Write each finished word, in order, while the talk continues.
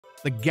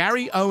The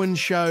Gary Owens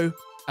Show,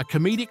 a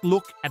comedic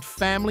look at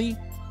family,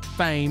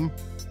 fame,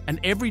 and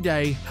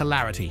everyday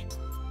hilarity.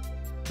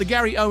 The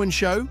Gary Owens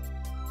Show,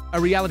 a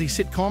reality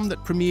sitcom that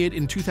premiered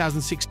in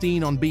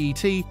 2016 on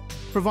BET,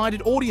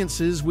 provided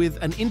audiences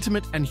with an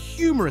intimate and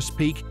humorous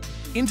peek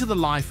into the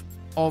life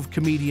of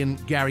comedian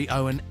Gary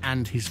Owen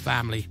and his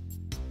family.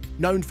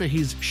 Known for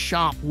his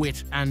sharp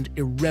wit and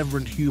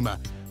irreverent humor,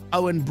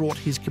 Owen brought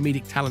his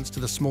comedic talents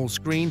to the small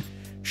screen,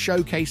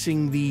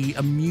 showcasing the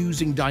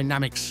amusing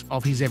dynamics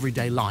of his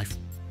everyday life.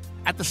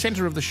 At the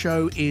center of the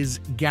show is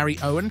Gary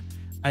Owen,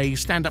 a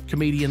stand-up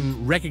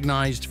comedian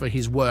recognized for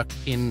his work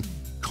in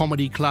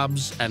comedy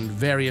clubs and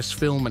various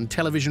film and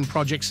television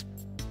projects.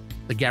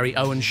 The Gary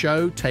Owen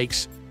Show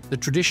takes the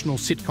traditional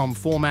sitcom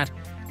format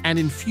and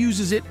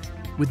infuses it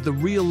with the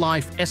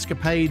real-life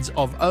escapades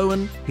of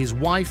Owen, his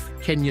wife,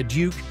 Kenya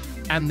Duke,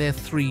 and their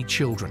 3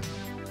 children.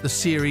 The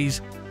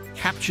series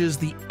captures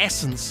the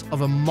essence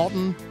of a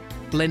modern,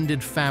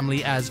 blended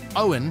family as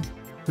Owen,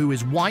 who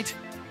is white,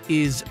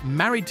 is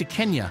married to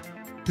Kenya,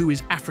 who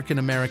is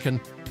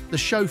African-American. The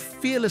show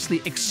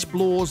fearlessly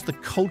explores the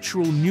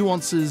cultural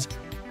nuances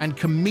and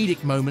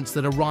comedic moments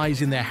that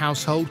arise in their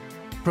household,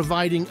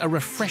 providing a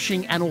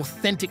refreshing and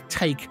authentic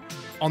take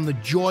on the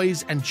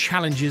joys and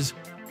challenges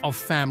of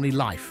family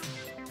life.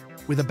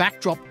 With a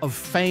backdrop of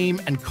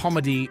fame and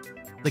comedy,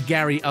 The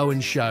Gary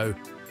Owens Show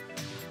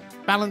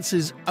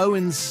balances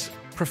Owen's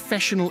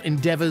professional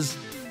endeavors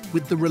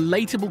with the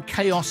relatable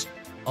chaos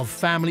of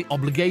family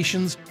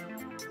obligations,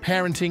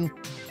 parenting,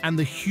 and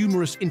the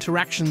humorous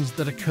interactions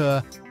that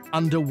occur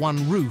under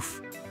one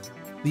roof.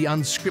 The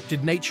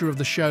unscripted nature of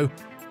the show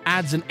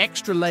adds an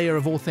extra layer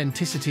of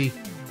authenticity,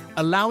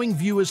 allowing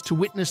viewers to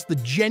witness the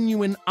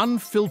genuine,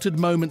 unfiltered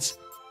moments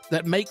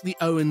that make the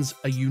Owens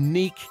a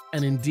unique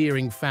and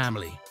endearing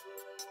family.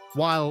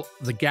 While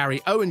The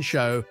Gary Owens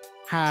Show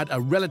had a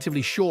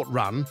relatively short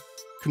run,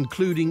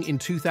 concluding in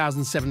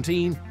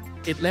 2017,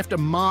 it left a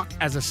mark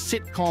as a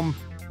sitcom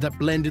that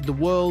blended the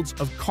worlds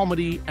of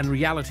comedy and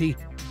reality,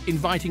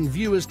 inviting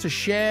viewers to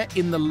share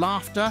in the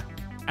laughter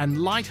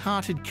and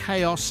light-hearted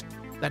chaos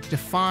that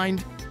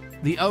defined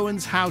the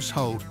Owens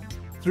household.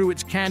 Through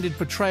its candid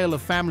portrayal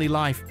of family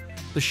life,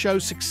 the show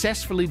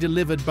successfully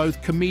delivered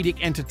both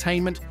comedic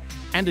entertainment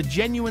and a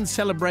genuine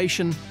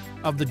celebration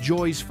of the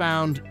joys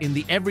found in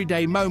the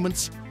everyday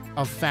moments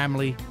of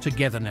family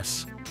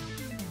togetherness.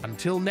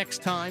 Until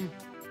next time,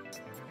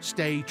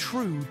 stay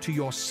true to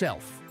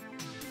yourself.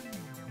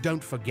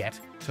 Don't forget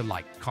to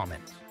like,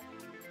 comment.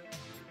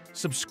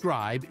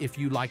 Subscribe if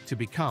you like to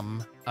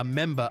become a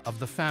member of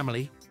the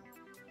family.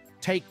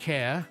 Take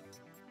care